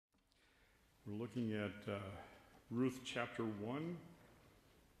We're looking at Ruth chapter 1,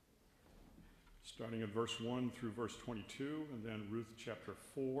 starting at verse 1 through verse 22, and then Ruth chapter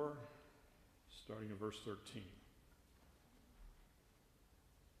 4, starting at verse 13.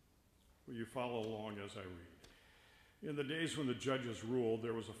 Will you follow along as I read? In the days when the judges ruled,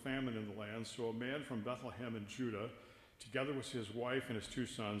 there was a famine in the land, so a man from Bethlehem in Judah, together with his wife and his 2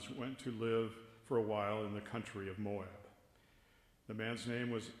 sons, went to live for a while in the country of Moab. The man's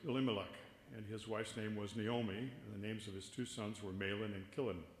name was Elimelech, and his wife's name was Naomi, and the names of his 2 sons were Mahlon and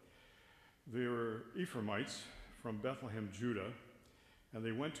Chilion. They were Ephraimites from Bethlehem, Judah, and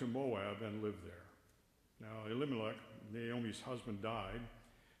they went to Moab and lived there. Now Elimelech, Naomi's husband, died,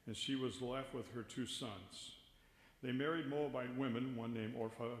 and she was left with her 2 sons. They married Moabite women, one named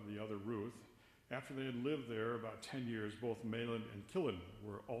Orpah, the other Ruth. After they had lived there about 10 years, both Mahlon and Chilion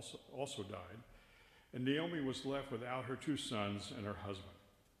were also died, and Naomi was left without her 2 sons and her husband.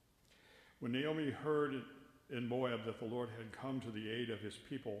 When Naomi heard in Moab that the Lord had come to the aid of his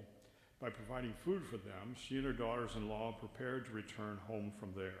people by providing food for them, she and her daughters-in-law prepared to return home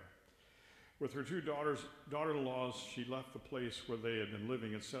from there. With her 2 daughter-in-laws, she left the place where they had been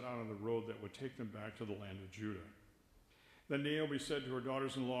living and set out on the road that would take them back to the land of Judah. Then Naomi said to her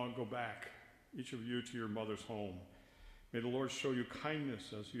daughters-in-law, "Go back, each of you to your mother's home. May the Lord show you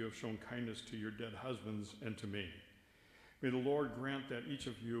kindness as you have shown kindness to your dead husbands and to me. May the Lord grant that each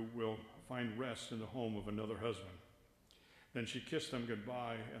of you will find rest in the home of another husband." Then she kissed them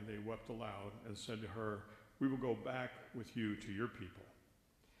goodbye, and they wept aloud and said to her, "We will go back with you to your people."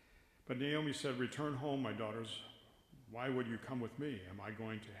 But Naomi said, "Return home, my daughters. Why would you come with me? Am I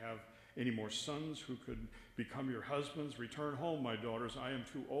going to have any more sons who could become your husbands? Return home, my daughters. I am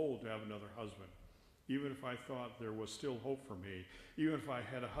too old to have another husband. Even if I thought there was still hope for me, even if I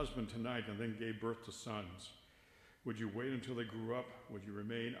had a husband tonight and then gave birth to sons, would you wait until they grew up? Would you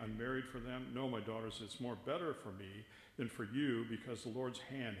remain unmarried for them? No, my daughters, it's more better for me than for you, because the Lord's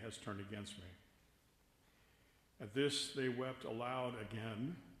hand has turned against me." At this they wept aloud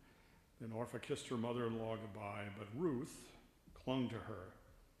again. Then Orpah kissed her mother-in-law goodbye, but Ruth clung to her.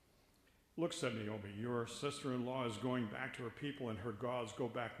 "Look," said Naomi, "your sister-in-law is going back to her people, and her gods. Go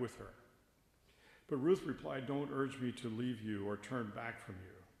back with her." But Ruth replied, "Don't urge me to leave you or turn back from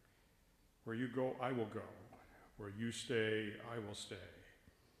you. Where you go, I will go. Where you stay, I will stay.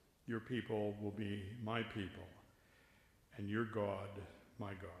 Your people will be my people, and your God,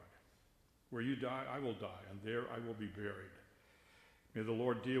 my God. Where you die, I will die, and there I will be buried. May the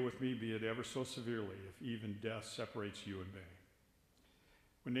Lord deal with me, be it ever so severely, if even death separates you and me."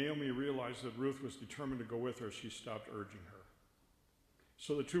 When Naomi realized that Ruth was determined to go with her, she stopped urging her.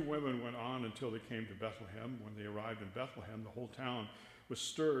 So the 2 women went on until they came to Bethlehem. When they arrived in Bethlehem, the whole town was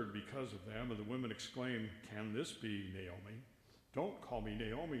stirred because of them, and the women exclaimed, "Can this be Naomi?" "Don't call me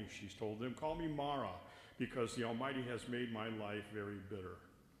Naomi," she told them. "Call me Mara, because the Almighty has made my life very bitter.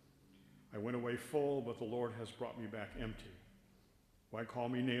 I went away full, but the Lord has brought me back empty. Why call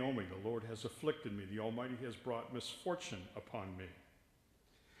me Naomi? The Lord has afflicted me. The Almighty has brought misfortune upon me."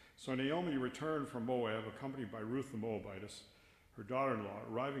 So Naomi returned from Moab, accompanied by Ruth the Moabitess, her daughter-in-law,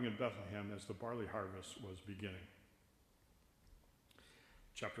 arriving in Bethlehem as the barley harvest was beginning.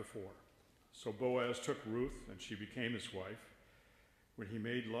 Chapter 4. So Boaz took Ruth, and she became his wife. When he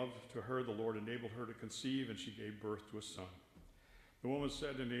made love to her, the Lord enabled her to conceive, and she gave birth to a son. The woman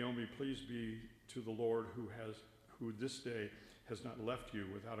said to Naomi, "Please be to the Lord who this day has not left you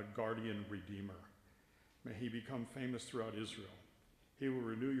without a guardian redeemer. May he become famous throughout Israel. He will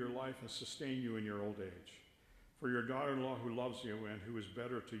renew your life and sustain you in your old age. For your daughter-in-law who loves you and who is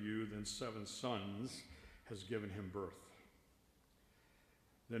better to you than 7 sons has given him birth."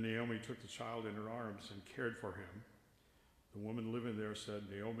 Then Naomi took the child in her arms and cared for him. The woman living there said,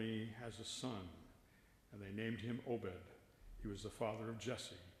 "Naomi has a son," and they named him Obed. He was the father of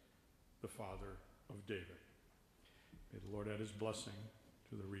Jesse, the father of David. May the Lord add his blessing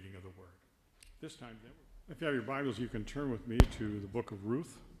to the reading of the word. This time, then, if you have your Bibles, you can turn with me to the book of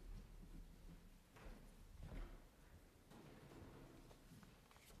Ruth.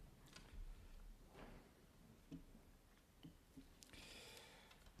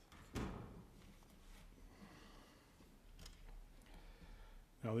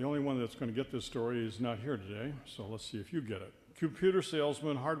 Now, the only one that's going to get this story is not here today, so let's see if you get it. Computer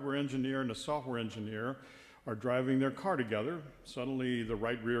salesman, hardware engineer, and a software engineer are driving their car together. Suddenly, the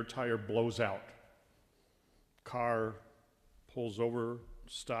right rear tire blows out. Car pulls over,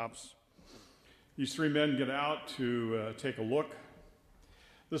 stops. These 3 men get out to take a look.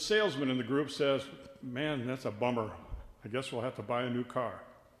 The salesman in the group says, "Man, that's a bummer. I guess we'll have to buy a new car."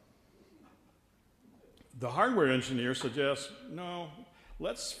 The hardware engineer suggests, "No,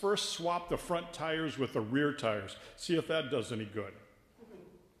 let's first swap the front tires with the rear tires. See if that does any good.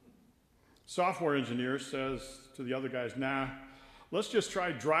 Software engineer says to the other guys, nah, let's just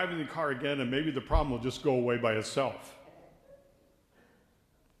try driving the car again and maybe the problem will just go away by itself.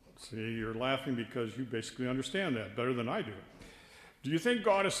 See, you're laughing because you basically understand that better than I do. Do you think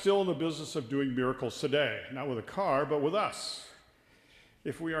God is still in the business of doing miracles today? Not with a car, but with us.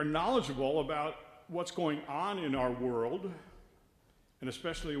 If we are knowledgeable about what's going on in our world, and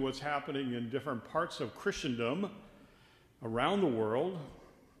especially what's happening in different parts of Christendom around the world,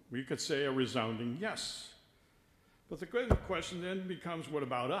 we could say a resounding yes. But the good question then becomes, what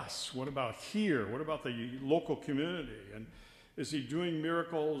about us? What about here? What about the local community? And is he doing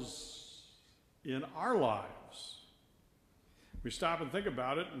miracles in our lives? We stop and think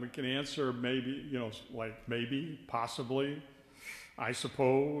about it, and we can answer maybe, like maybe, possibly, I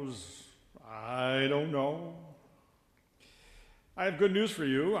suppose, I don't know. I have good news for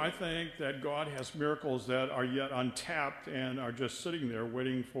you. I think that God has miracles that are yet untapped and are just sitting there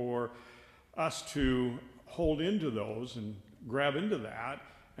waiting for us to hold into those and grab into that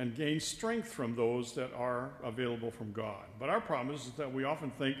and gain strength from those that are available from God. But our problem is that we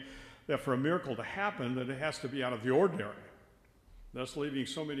often think that for a miracle to happen, that it has to be out of the ordinary, thus leaving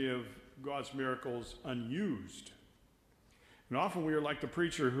so many of God's miracles unused. And often we are like the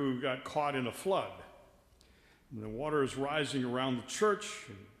preacher who got caught in a flood. And the water is rising around the church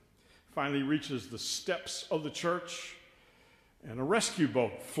and finally reaches the steps of the church. And a rescue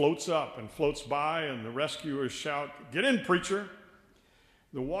boat floats up and floats by, and the rescuers shout, "Get in, preacher.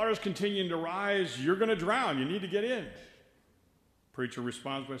 The water's continuing to rise. You're going to drown. You need to get in." Preacher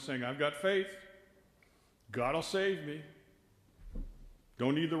responds by saying, "I've got faith. God will save me.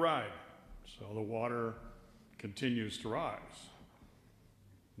 Don't need the ride." So the water continues to rise.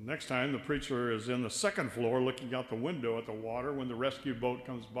 Next time, the preacher is in the second floor looking out the window at the water when the rescue boat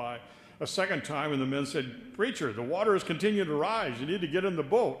comes by a second time, and the men said, "Preacher, the water is continuing to rise. You need to get in the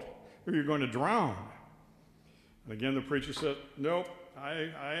boat or you're going to drown." And again, the preacher said, "Nope,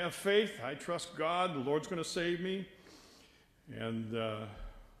 I have faith. I trust God. The Lord's going to save me." And the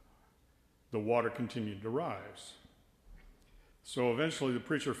water continued to rise. So eventually the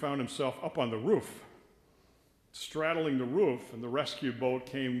preacher found himself up on the roof, straddling the roof, and the rescue boat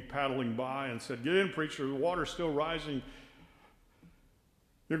came paddling by and said, "Get in, preacher, the water's still rising.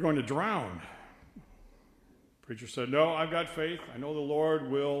 You're going to drown." Preacher said, "No, I've got faith. I know the Lord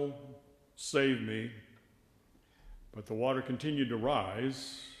will save me." But the water continued to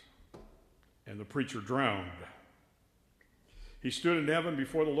rise, and the preacher drowned. He stood in heaven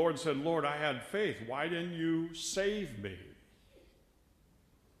before the Lord and said, "Lord, I had faith. Why didn't you save me?"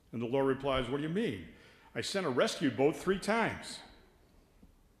 And the Lord replies, "What do you mean? I sent a rescue boat 3 times.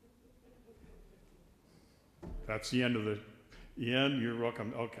 That's the end of the end. You're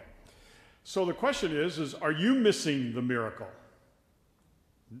welcome. Okay. So the question is are you missing the miracle?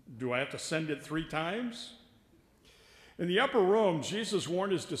 Do I have to send it 3 times? In the upper room, Jesus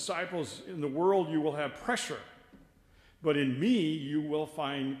warned his disciples, "In the world you will have pressure, but in me you will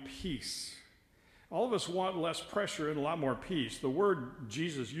find peace." All of us want less pressure and a lot more peace. The word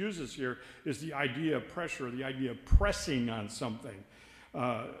Jesus uses here is the idea of pressure, the idea of pressing on something.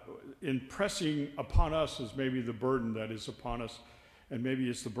 In pressing upon us is maybe the burden that is upon us, and maybe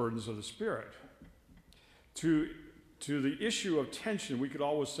it's the burdens of the Spirit. To the issue of tension, we could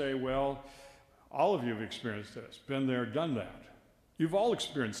always say, well, all of you have experienced this, been there, done that. You've all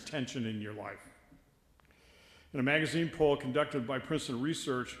experienced tension in your life. In a magazine poll conducted by Princeton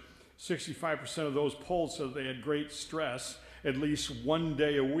Research, 65% of those polled said they had great stress at least 1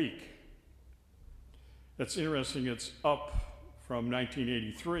 day a week. That's interesting. It's up from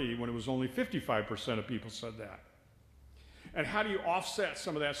 1983 when it was only 55% of people said that. And how do you offset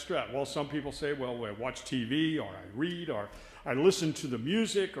some of that stress? Well, some people say, well, I watch TV, or I read, or I listen to the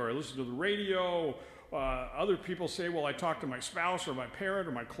music, or I listen to the radio. Other people say, well, I talk to my spouse or my parent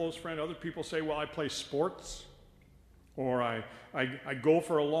or my close friend. Other people say, well, I play sports, or I go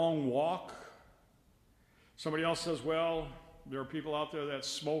for a long walk. Somebody else says, well, there are people out there that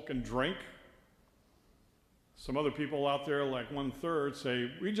smoke and drink. Some other people out there, like 1/3,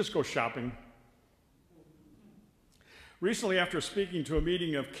 say, we just go shopping. Recently, after speaking to a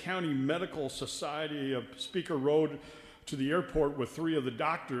meeting of County Medical Society, a speaker rode to the airport with 3 of the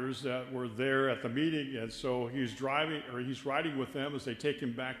doctors that were there at the meeting, and so he's riding with them as they take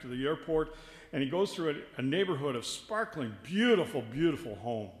him back to the airport, and he goes through a neighborhood of sparkling, beautiful, beautiful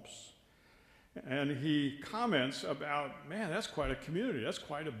homes. And he comments about, man, that's quite a community. That's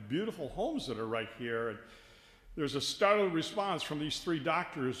quite a beautiful homes that are right here. And there's a startled response from these 3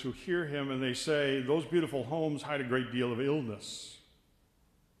 doctors who hear him, and they say, those beautiful homes hide a great deal of illness.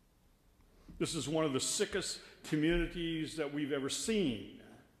 This is one of the sickest communities that we've ever seen.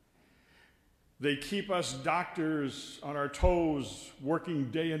 They keep us doctors on our toes,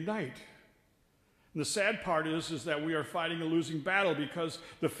 working day and night. And the sad part is that we are fighting a losing battle because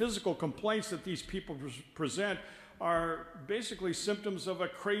the physical complaints that these people present are basically symptoms of a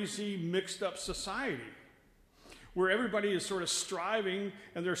crazy, mixed-up society where everybody is sort of striving,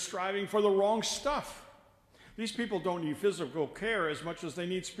 and they're striving for the wrong stuff. These people don't need physical care as much as they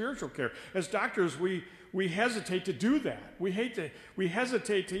need spiritual care. As doctors, we hesitate to do that. We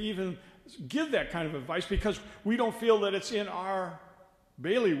hesitate to even give that kind of advice because we don't feel that it's in our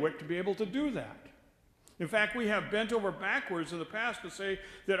bailiwick to be able to do that. In fact, we have bent over backwards in the past to say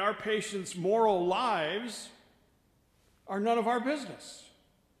that our patients' moral lives are none of our business.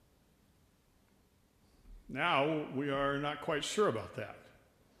 Now, we are not quite sure about that.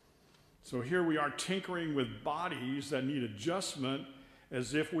 So here we are tinkering with bodies that need adjustment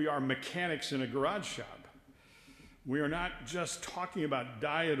as if we are mechanics in a garage shop. We are not just talking about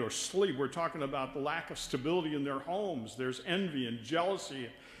diet or sleep. We're talking about the lack of stability in their homes. There's envy and jealousy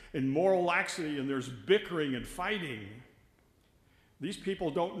and moral laxity, and there's bickering and fighting. These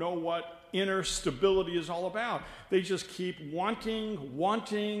people don't know what inner stability is all about. They just keep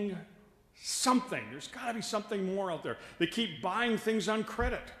wanting something. There's got to be something more out there. They keep buying things on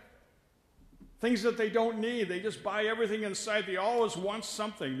credit. Things that they don't need. They just buy everything in sight. They always want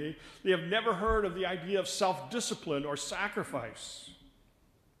something. They have never heard of the idea of self-discipline or sacrifice.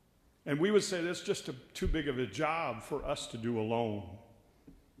 And we would say that's just too big of a job for us to do alone.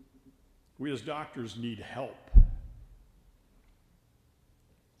 We as doctors need help.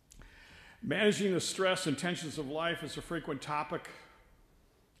 Managing the stress and tensions of life is a frequent topic.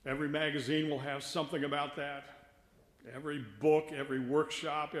 Every magazine will have something about that. Every book, every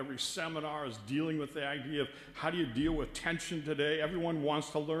workshop, every seminar is dealing with the idea of how do you deal with tension today. Everyone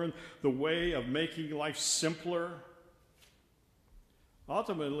wants to learn the way of making life simpler.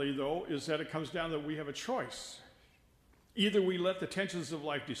 Ultimately, though, is that it comes down that we have a choice. Either we let the tensions of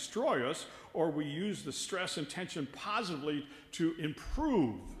life destroy us, or we use the stress and tension positively to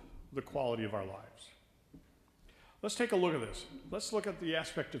improve the quality of our lives. Let's take a look at this. Let's look at the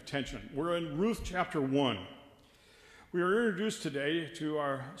aspect of tension. We're in Ruth chapter 1. We are introduced today to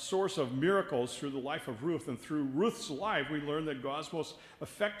our source of miracles through the life of Ruth, and through Ruth's life we learn that God's most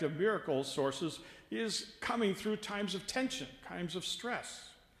effective miracle sources is coming through times of tension, times of stress.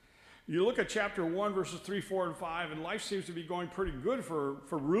 You look at chapter 1, verses 3, 4, and 5, and life seems to be going pretty good for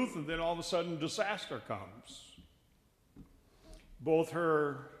Ruth, and then all of a sudden disaster comes. Both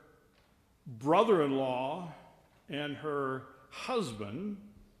her brother-in-law and her husband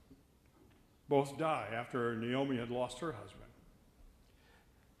both die after Naomi had lost her husband.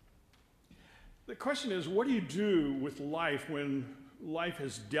 The question is, what do you do with life when life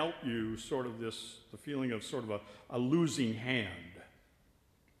has dealt you the feeling of sort of a losing hand?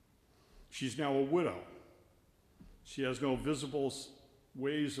 She's now a widow. She has no visible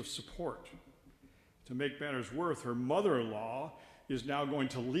ways of support. To make matters worse, her mother-in-law is now going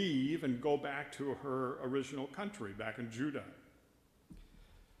to leave and go back to her original country, back in Judah.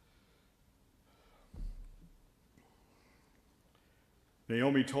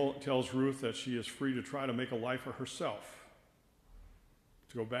 Naomi tells Ruth that she is free to try to make a life for herself,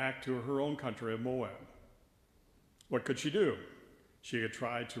 to go back to her own country of Moab. What could she do? She had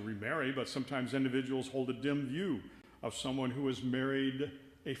tried to remarry, but sometimes individuals hold a dim view of someone who has married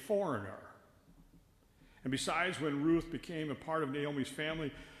a foreigner. And besides, when Ruth became a part of Naomi's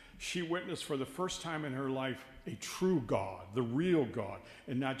family, she witnessed for the first time in her life a true God, the real God,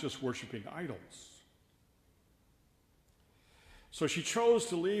 and not just worshiping idols. So she chose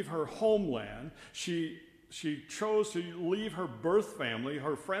to leave her homeland. She chose to leave her birth family,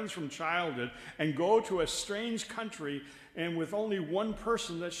 her friends from childhood, and go to a strange country and with only one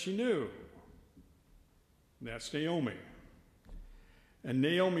person that she knew. That's Naomi. And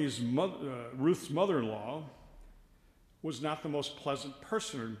Ruth's mother-in-law was not the most pleasant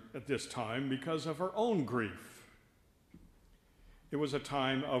person at this time because of her own grief. It was a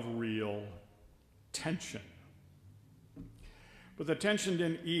time of real tension. But the tension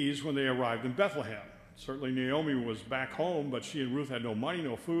didn't ease when they arrived in Bethlehem. Certainly Naomi was back home, but she and Ruth had no money,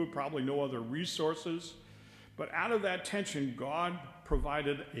 no food, probably no other resources. But out of that tension, God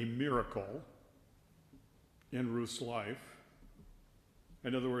provided a miracle in Ruth's life.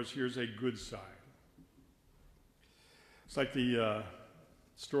 In other words, here's a good sign. It's like the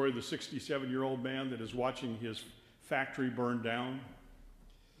story of the 67-year-old man that is watching his factory burn down.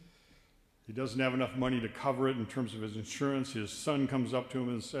 He doesn't have enough money to cover it in terms of his insurance. His son comes up to him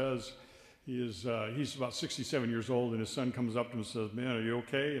and says, he's about 67 years old, and his son comes up to him and says, "Man, are you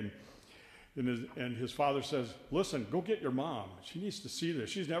okay?" And And his father says, listen, go get your mom. She needs to see this.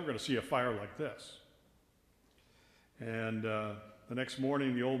 She's never going to see a fire like this. And the next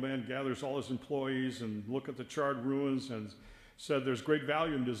morning, the old man gathers all his employees and look at the charred ruins and said, there's great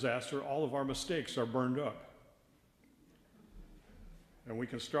value in disaster. All of our mistakes are burned up. And we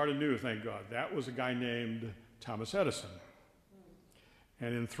can start anew, thank God. That was a guy named Thomas Edison.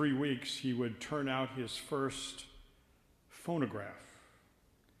 And in 3 weeks, he would turn out his first phonograph.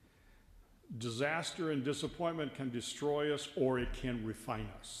 Disaster and disappointment can destroy us, or it can refine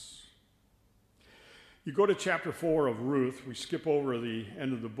us. You go to chapter 4 of Ruth. We skip over the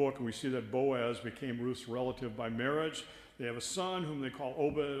end of the book, and we see that Boaz became Ruth's relative by marriage. They have a son whom they call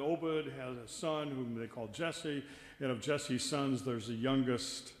Obed. Obed has a son whom they call Jesse. And of Jesse's sons, there's the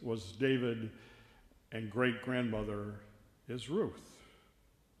youngest was David, and great-grandmother is Ruth.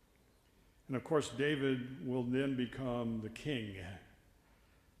 And of course, David will then become the king,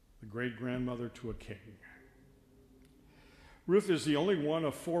 the great-grandmother to a king. Ruth is the only one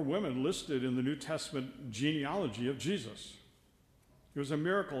of 4 women listed in the New Testament genealogy of Jesus. It was a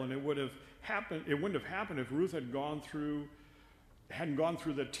miracle, and it wouldn't have happened if Ruth hadn't gone through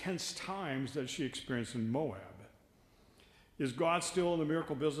the tense times that she experienced in Moab. Is God still in the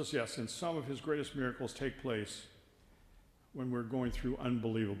miracle business? Yes, and some of his greatest miracles take place when we're going through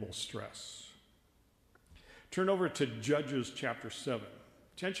unbelievable stress. Turn over to Judges chapter 7.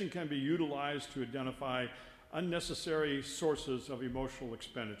 Tension can be utilized to identify unnecessary sources of emotional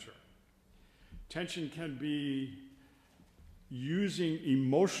expenditure. Tension can be using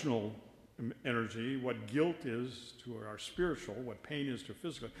emotional energy, what guilt is to our spiritual, what pain is to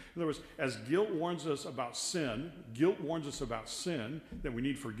physical. In other words, as guilt warns us about sin, that we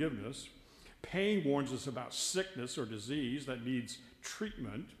need forgiveness. Pain warns us about sickness or disease that needs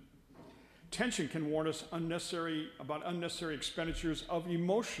treatment. Tension can warn us about unnecessary expenditures of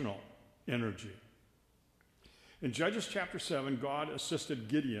emotional energy. In Judges chapter 7, God assisted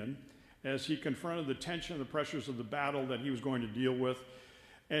Gideon as he confronted the tension and the pressures of the battle that he was going to deal with.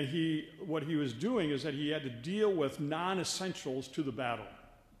 And what he was doing is that he had to deal with non-essentials to the battle.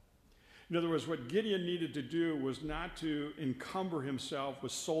 In other words, what Gideon needed to do was not to encumber himself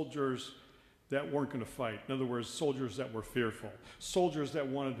with soldiers that weren't going to fight. In other words, soldiers that were fearful, soldiers that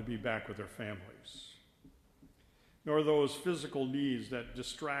wanted to be back with their families, nor those physical needs that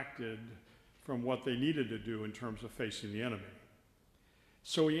distracted from what they needed to do in terms of facing the enemy.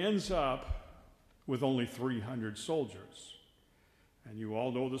 So he ends up with only 300 soldiers. And you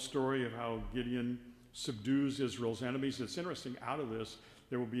all know the story of how Gideon subdues Israel's enemies. It's interesting, out of this,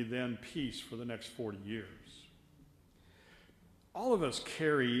 there will be then peace for the next 40 years. All of us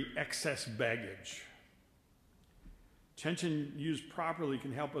carry excess baggage. Tension used properly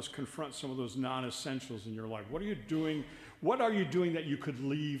can help us confront some of those non-essentials in your life. What are you doing? What are you doing that you could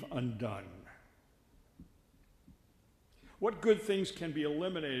leave undone? What good things can be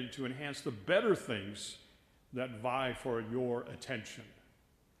eliminated to enhance the better things that vie for your attention?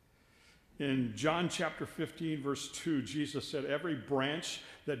 In John chapter 15, verse 2, Jesus said, every branch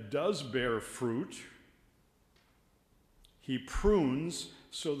that does bear fruit, he prunes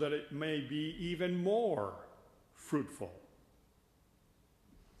so that it may be even more fruitful.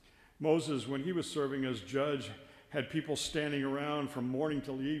 Moses, when he was serving as judge, had people standing around from morning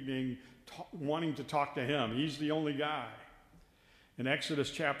till evening wanting to talk to him. He's the only guy. In Exodus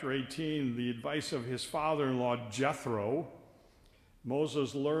chapter 18, the advice of his father-in-law, Jethro,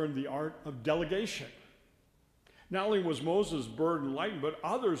 Moses learned the art of delegation. Not only was Moses' burden lightened, but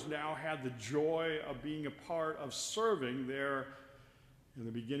others now had the joy of being a part of serving there in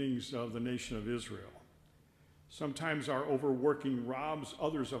the beginnings of the nation of Israel. Sometimes our overworking robs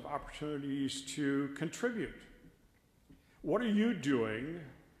others of opportunities to contribute. What are you doing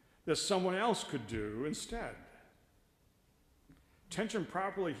that someone else could do instead? Tension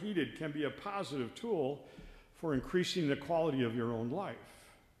properly heated can be a positive tool for increasing the quality of your own life.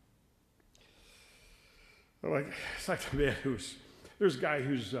 It's like the man there's a guy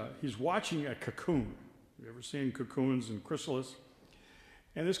he's watching a cocoon. You ever seen cocoons and chrysalis?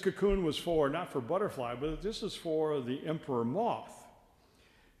 And this cocoon was not for butterfly, but this is for the emperor moth.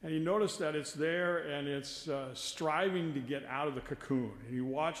 And he noticed that it's there and it's striving to get out of the cocoon. And you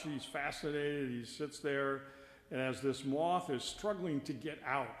watch, he's fascinated, he sits there, and as this moth is struggling to get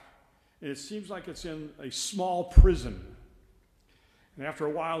out, and it seems like it's in a small prison. And after a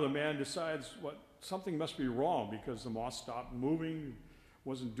while, the man decides something must be wrong, because the moth stopped moving,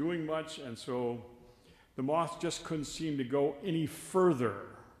 wasn't doing much, and so the moth just couldn't seem to go any further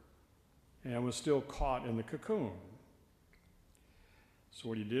and was still caught in the cocoon. So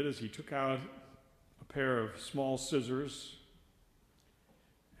what he did is he took out a pair of small scissors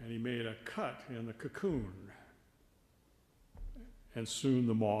and and he made a cut in the cocoon, and soon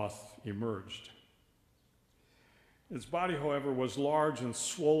the moth emerged. Its body, however, was large and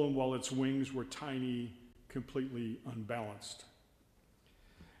swollen, while its wings were tiny, completely unbalanced.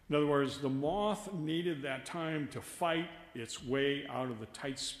 In other words, the moth needed that time to fight its way out of the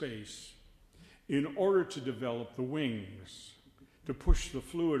tight space in order to develop the wings, to push the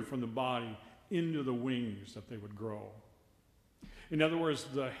fluid from the body into the wings that they would grow. In other words,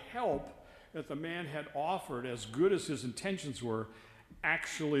 the help that the man had offered, as good as his intentions were,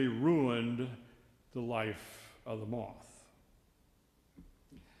 actually ruined the life of the moth.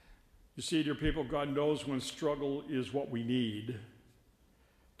 You see, dear people, God knows when struggle is what we need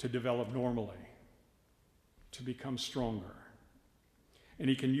to develop normally, to become stronger. And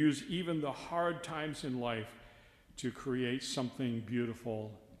he can use even the hard times in life to create something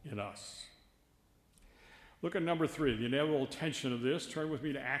beautiful in us. Look at number 3, the inevitable tension of this. Turn with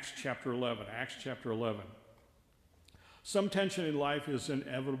me to Acts chapter 11. Acts chapter 11. Some tension in life is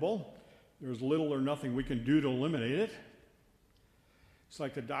inevitable. There's little or nothing we can do to eliminate it. It's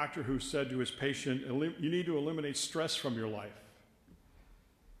like the doctor who said to his patient, you need to eliminate stress from your life.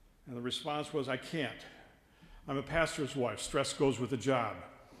 And the response was, I can't. I'm a pastor's wife. Stress goes with the job.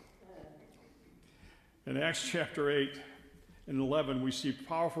 In Acts chapter 8 and 11, we see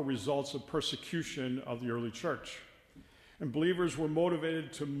powerful results of persecution of the early church. And believers were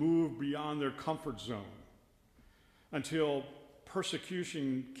motivated to move beyond their comfort zone. Until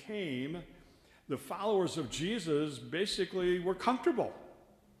persecution came, the followers of Jesus basically were comfortable.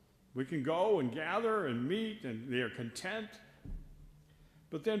 We can go and gather and meet, and they are content.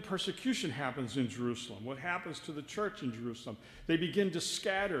 But then persecution happens in Jerusalem. What happens to the church in Jerusalem? They begin to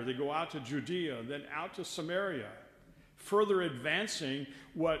scatter. They go out to Judea, then out to Samaria, further advancing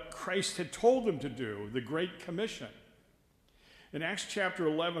what Christ had told them to do, the Great Commission. In Acts chapter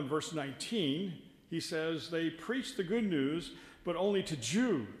 11, verse 19, he says, they preached the good news, but only to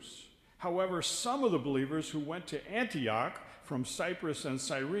Jews. However, some of the believers who went to Antioch from Cyprus and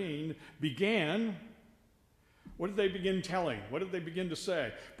Cyrene began, what did they begin telling? What did they begin to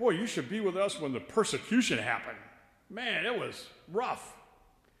say? Boy, you should be with us when the persecution happened. Man, it was rough.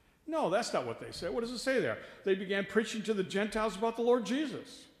 No, that's not what they said. What does it say there? They began preaching to the Gentiles about the Lord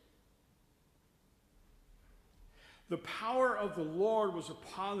Jesus. The power of the Lord was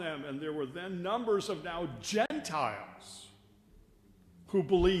upon them, and there were then numbers of now Gentiles who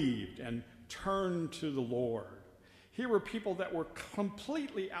believed and turned to the Lord. Here were people that were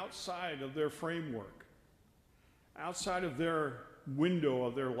completely outside of their framework, outside of their window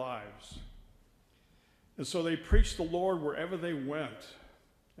of their lives. And so they preached the Lord wherever they went.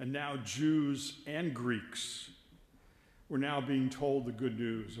 And now Jews and Greeks were now being told the good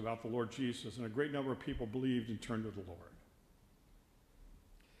news about the Lord Jesus. And a great number of people believed and turned to the Lord.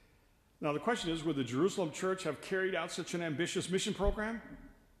 Now the question is, would the Jerusalem church have carried out such an ambitious mission program?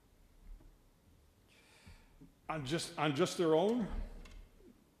 On just their own?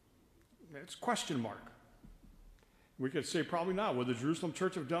 It's a question mark. We could say probably not. Would the Jerusalem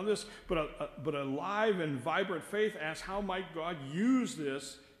church have done this? But a live and vibrant faith asks, how might God use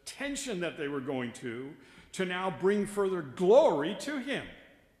this tension that they were going to now bring further glory to him?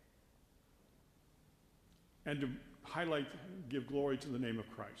 And to highlight, give glory to the name of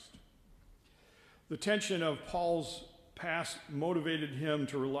Christ. The tension of Paul's past motivated him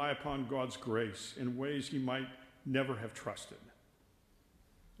to rely upon God's grace in ways he might never have trusted.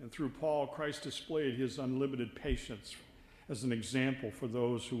 And through Paul, Christ displayed his unlimited patience as an example for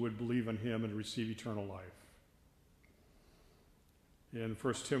those who would believe in him and receive eternal life. And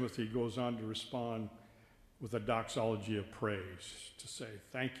 1 Timothy goes on to respond with a doxology of praise, to say,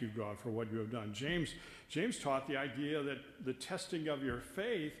 thank you, God, for what you have done. James taught the idea that the testing of your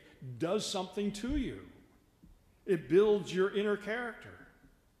faith does something to you. It builds your inner character.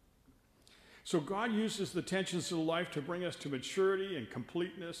 So God uses the tensions of life to bring us to maturity and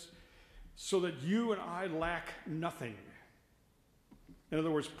completeness so that you and I lack nothing. In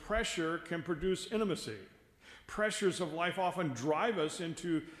other words, pressure can produce intimacy. Pressures of life often drive us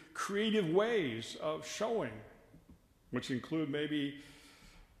into creative ways of showing, which include maybe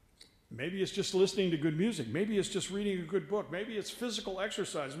it's just listening to good music. Maybe it's just reading a good book. Maybe it's physical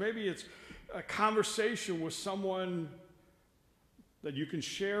exercise. Maybe it's a conversation with someone that you can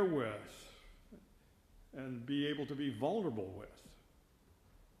share with and be able to be vulnerable with.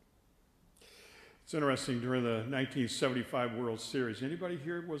 It's interesting, during the 1975 World Series, anybody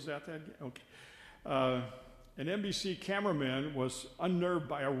here was at that? Okay. An NBC cameraman was unnerved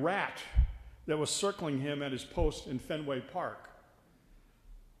by a rat that was circling him at his post in Fenway Park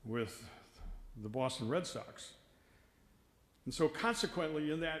with the Boston Red Sox. And so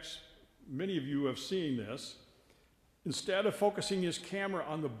consequently, in that, many of you have seen this, instead of focusing his camera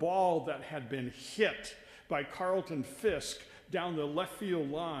on the ball that had been hit by Carlton Fisk down the left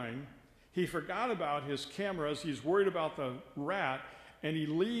field line, he forgot about his cameras. He's worried about the rat, and he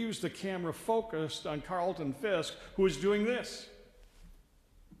leaves the camera focused on Carlton Fisk, who is doing this.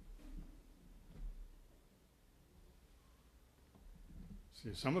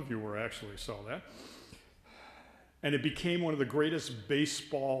 See, some of you were actually saw that. And it became one of the greatest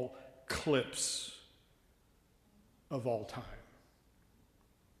baseball clips of all time.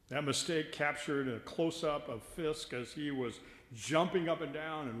 That mistake captured a close-up of Fisk as he was jumping up and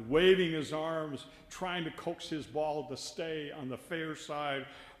down and waving his arms, trying to coax his ball to stay on the fair side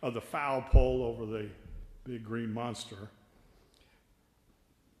of the foul pole over the big green monster.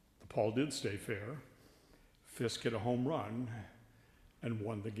 The ball did stay fair. Fisk hit a home run and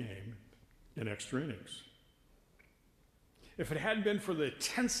won the game in extra innings. If it hadn't been for the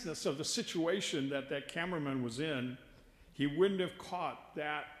tenseness of the situation that that cameraman was in, he wouldn't have caught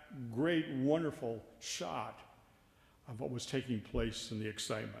that great, wonderful shot of what was taking place in the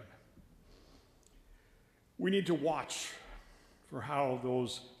excitement. We need to watch for how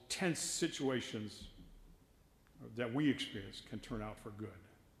those tense situations that we experience can turn out for good.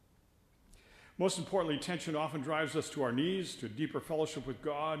 Most importantly, tension often drives us to our knees, to deeper fellowship with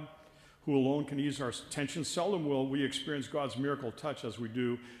God, who alone can ease our tension. Seldom will we experience God's miracle touch as we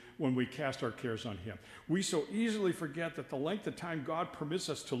do when we cast our cares on him. We so easily forget that the length of time God permits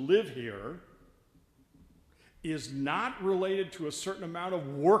us to live here is not related to a certain amount of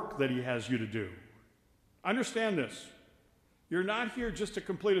work that he has you to do. Understand this. You're not here just to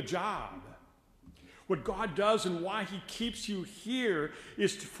complete a job. What God does and why he keeps you here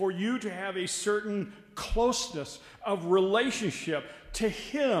is for you to have a certain closeness of relationship to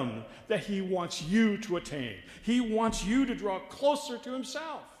him that he wants you to attain. He wants you to draw closer to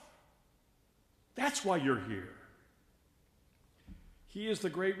himself. That's why you're here. He is the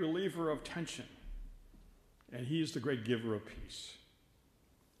great reliever of tension, and he is the great giver of peace.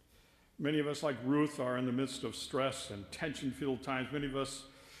 Many of us, like Ruth, are in the midst of stress and tension-filled times. Many of us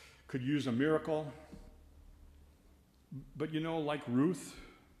could use a miracle. But you know, like Ruth,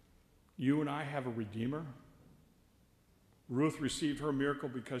 you and I have a Redeemer. Ruth received her miracle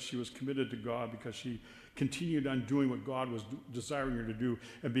because she was committed to God, because she continued on doing what God was desiring her to do,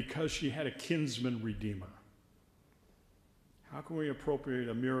 and because she had a kinsman Redeemer. How can we appropriate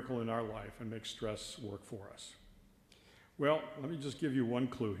a miracle in our life and make stress work for us? Well, let me just give you one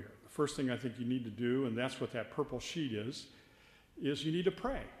clue here. The first thing I think you need to do, and that's what that purple sheet is you need to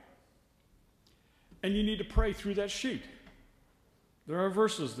pray. And you need to pray through that sheet. There are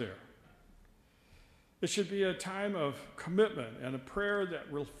verses there. It should be a time of commitment and a prayer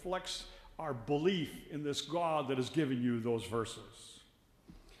that reflects our belief in this God that has given you those verses.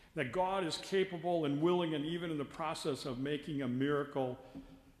 That God is capable and willing and even in the process of making a miracle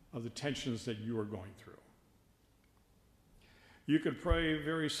of the tensions that you are going through. You could pray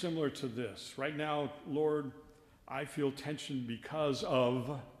very similar to this. Right now, Lord, I feel tension because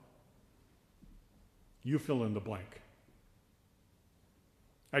of... You fill in the blank.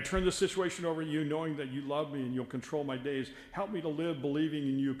 I turn the situation over to you, knowing that you love me and you'll control my days. Help me to live believing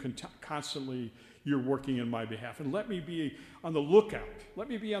in you constantly. You're working in my behalf. And let me be on the lookout. Let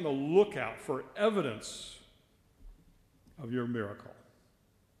me be on the lookout for evidence of your miracle.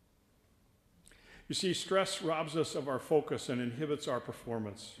 You see, stress robs us of our focus and inhibits our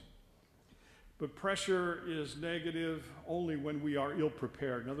performance. But pressure is negative only when we are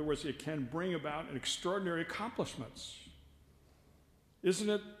ill-prepared. In other words, it can bring about extraordinary accomplishments. Isn't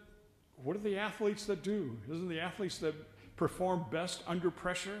it? What are the athletes that do? Isn't the athletes that perform best under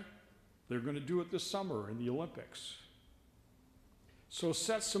pressure? They're going to do it this summer in the Olympics. So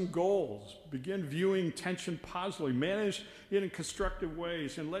set some goals. Begin viewing tension positively. Manage it in constructive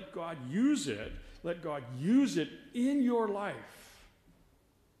ways, and let God use it. Let God use it in your life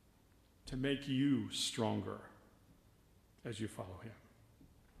to make you stronger as you follow him.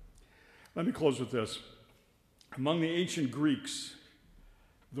 Let me close with this. Among the ancient Greeks,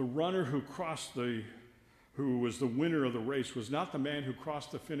 the runner who was the winner of the race was not the man who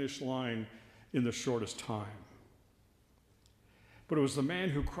crossed the finish line in the shortest time, but it was the man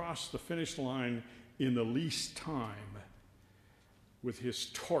who crossed the finish line in the least time with his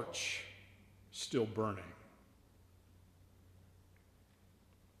torch still burning.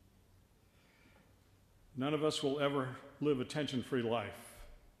 None of us will ever live a tension-free life,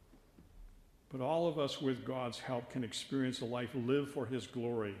 but all of us with God's help can experience a life lived for his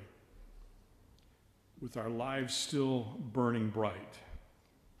glory with our lives still burning bright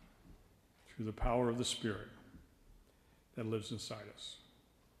through the power of the Spirit. that lives inside us.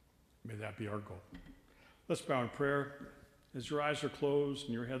 May that be our goal. Let's bow in prayer. As your eyes are closed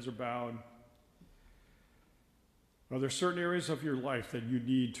and your heads are bowed, are there certain areas of your life that you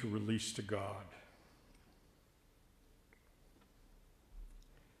need to release to God?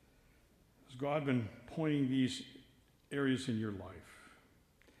 Has God been pointing these areas in your life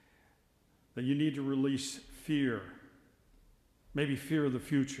that you need to release fear, maybe fear of the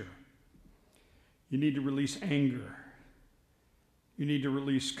future? You need to release anger. You need to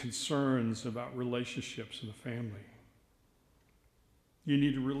release concerns about relationships in the family. You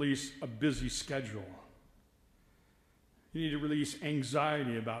need to release a busy schedule. You need to release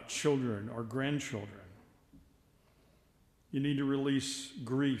anxiety about children or grandchildren. You need to release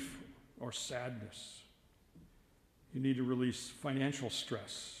grief or sadness. You need to release financial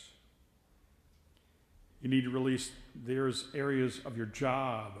stress. You need to release there's areas of your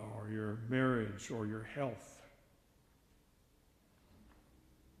job or your marriage or your health.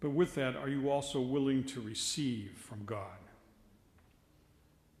 But with that, are you also willing to receive from God?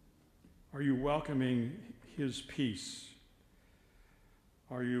 Are you welcoming his peace?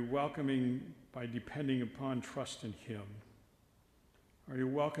 Are you welcoming by depending upon trust in him? Are you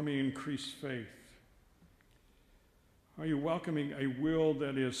welcoming increased faith? Are you welcoming a will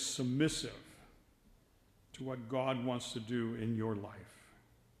that is submissive to what God wants to do in your life?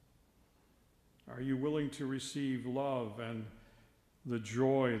 Are you willing to receive love and the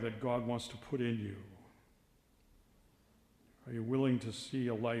joy that God wants to put in you? Are you willing to see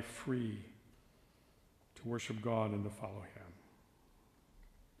a life free to worship God and to follow him?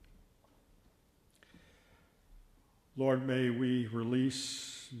 Lord, may we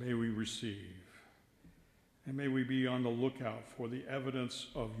release, may we receive, and may we be on the lookout for the evidence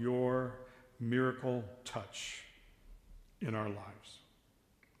of your miracle touch in our lives.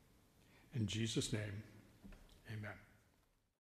 In Jesus' name, amen.